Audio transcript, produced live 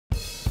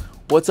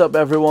What's up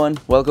everyone?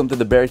 Welcome to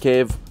the Bear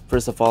Cave.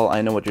 First of all,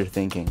 I know what you're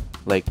thinking.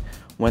 Like,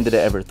 when did I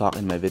ever talk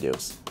in my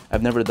videos?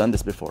 I've never done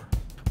this before.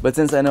 But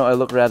since I know I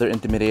look rather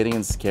intimidating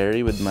and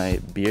scary with my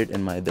beard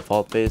and my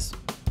default face,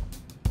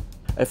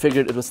 I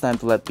figured it was time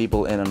to let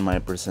people in on my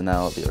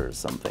personality or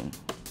something.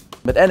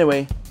 But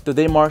anyway,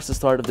 today marks the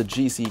start of the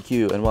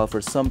GCQ, and while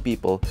for some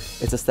people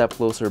it's a step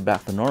closer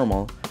back to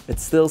normal, it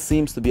still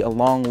seems to be a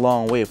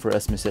long way for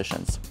us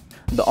musicians.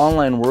 The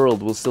online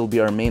world will still be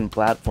our main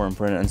platform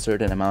for an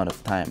uncertain amount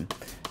of time,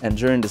 and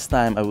during this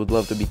time I would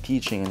love to be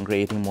teaching and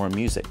creating more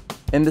music.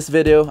 In this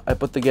video, I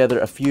put together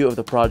a few of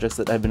the projects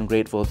that I've been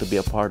grateful to be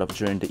a part of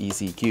during the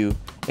ECQ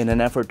in an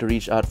effort to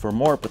reach out for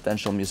more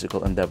potential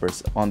musical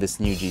endeavors on this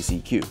new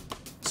GCQ.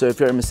 So if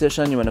you're a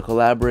musician, you want to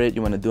collaborate,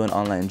 you want to do an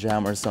online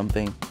jam or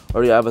something,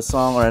 or you have a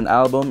song or an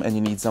album and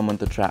you need someone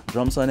to track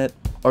drums on it,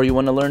 or you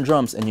want to learn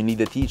drums and you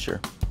need a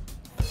teacher,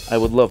 I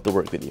would love to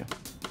work with you.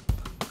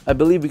 I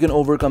believe we can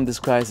overcome this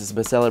crisis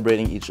by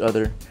celebrating each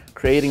other,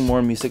 creating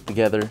more music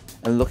together,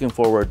 and looking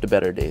forward to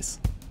better days.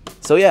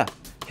 So yeah,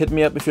 hit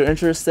me up if you're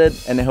interested,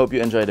 and I hope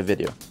you enjoy the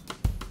video.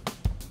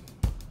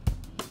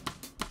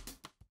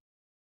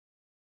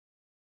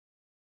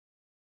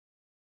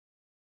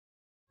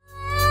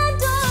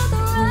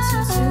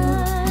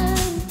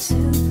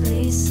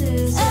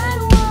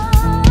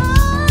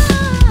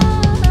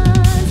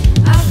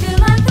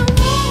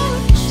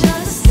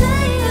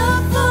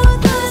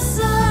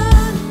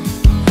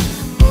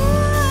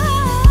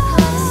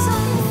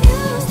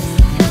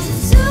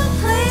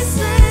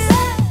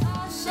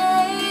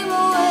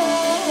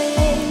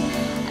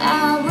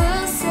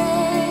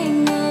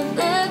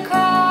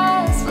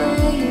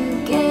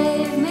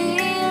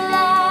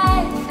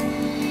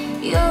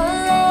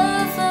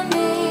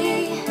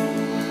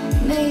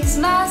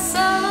 My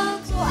soul,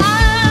 so I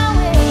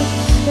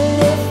will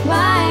lift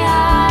my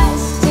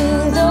eyes to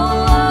the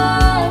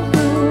one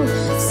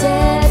who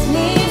sets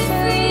me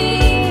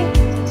free.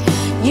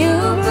 You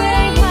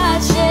break my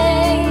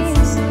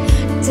chains,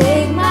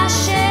 take my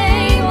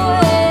shame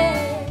away.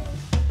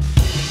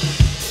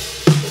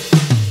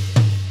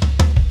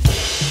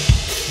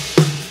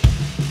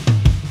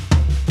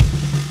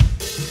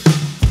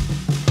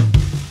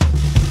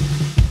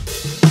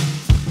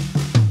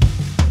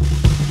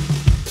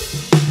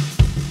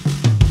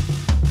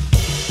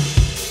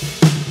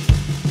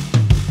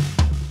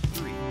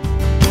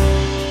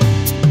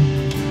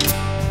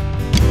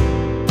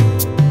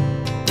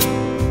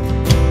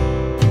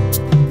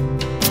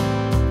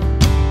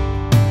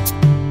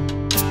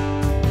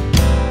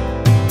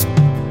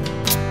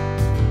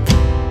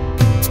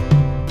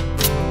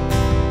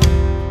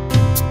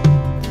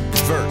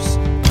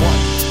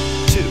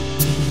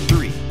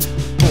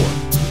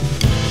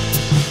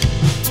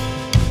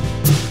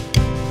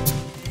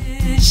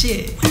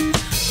 Shit.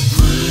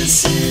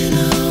 Once in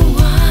a